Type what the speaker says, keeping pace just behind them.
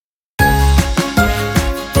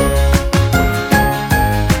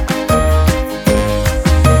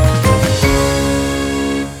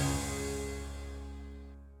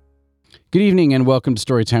Good evening and welcome to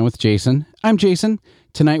Storytime with Jason. I'm Jason.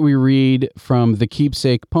 Tonight we read from the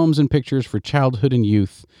Keepsake, Poems and Pictures for Childhood and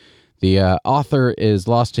Youth. The author is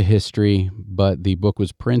lost to history, but the book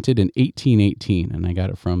was printed in 1818, and I got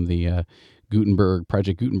it from the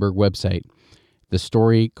Project Gutenberg website. The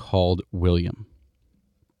story called William.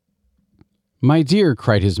 "My dear,"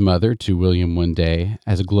 cried his mother to William one day,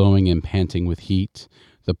 as glowing and panting with heat,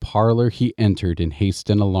 the parlor he entered in haste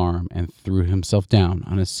and alarm, and threw himself down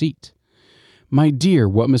on a seat. "My dear,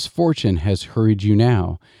 what misfortune has hurried you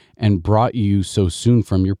now, and brought you so soon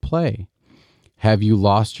from your play? Have you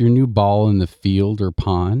lost your new ball in the field or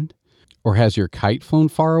pond? Or has your kite flown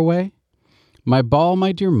far away?" "My ball,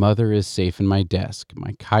 my dear mother, is safe in my desk.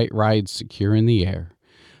 My kite rides secure in the air.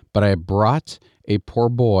 But I brought a poor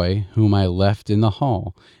boy whom I left in the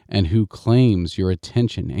hall, and who claims your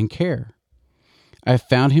attention and care. I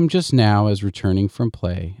found him just now as returning from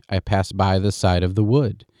play. I passed by the side of the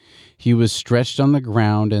wood. He was stretched on the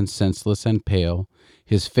ground and senseless and pale.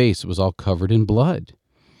 His face was all covered in blood."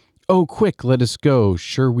 "Oh, quick, let us go.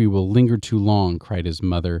 Sure we will linger too long," cried his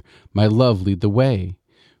mother. "My love, lead the way."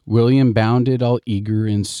 William bounded all eager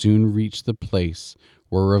and soon reached the place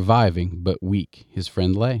where reviving but weak his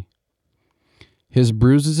friend lay. His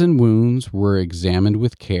bruises and wounds were examined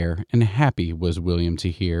with care, and happy was William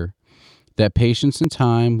to hear that patience and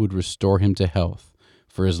time would restore him to health.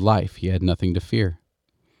 For his life he had nothing to fear.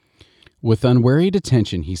 With unwearied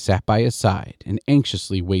attention he sat by his side, and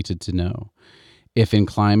anxiously waited to know if in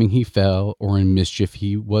climbing he fell, or in mischief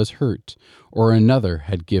he was hurt, or another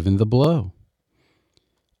had given the blow.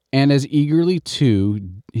 And as eagerly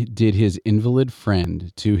too did his invalid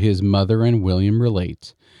friend to his mother and William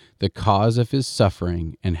relate the cause of his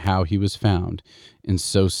suffering, and how he was found in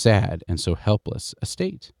so sad and so helpless a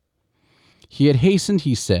state. He had hastened,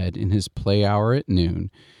 he said, in his play hour at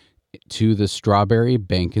noon, to the strawberry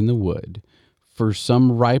bank in the wood, for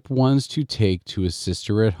some ripe ones to take to his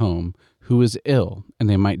sister at home, who was ill, and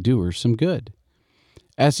they might do her some good.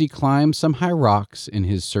 As he climbed some high rocks in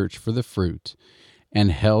his search for the fruit,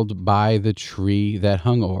 and held by the tree that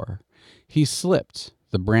hung o'er, he slipped,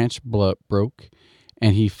 the branch broke,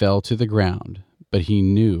 and he fell to the ground, but he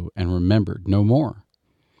knew and remembered no more.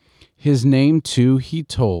 His name, too, he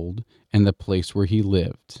told, and the place where he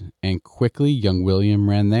lived, and quickly young William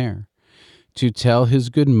ran there, to tell his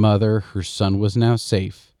good mother her son was now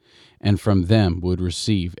safe, and from them would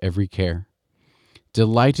receive every care.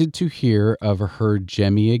 Delighted to hear of her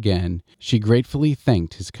Jemmy again, she gratefully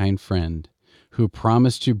thanked his kind friend, who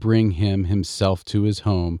promised to bring him himself to his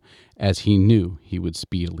home, as he knew he would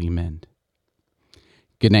speedily mend.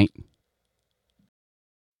 Good night.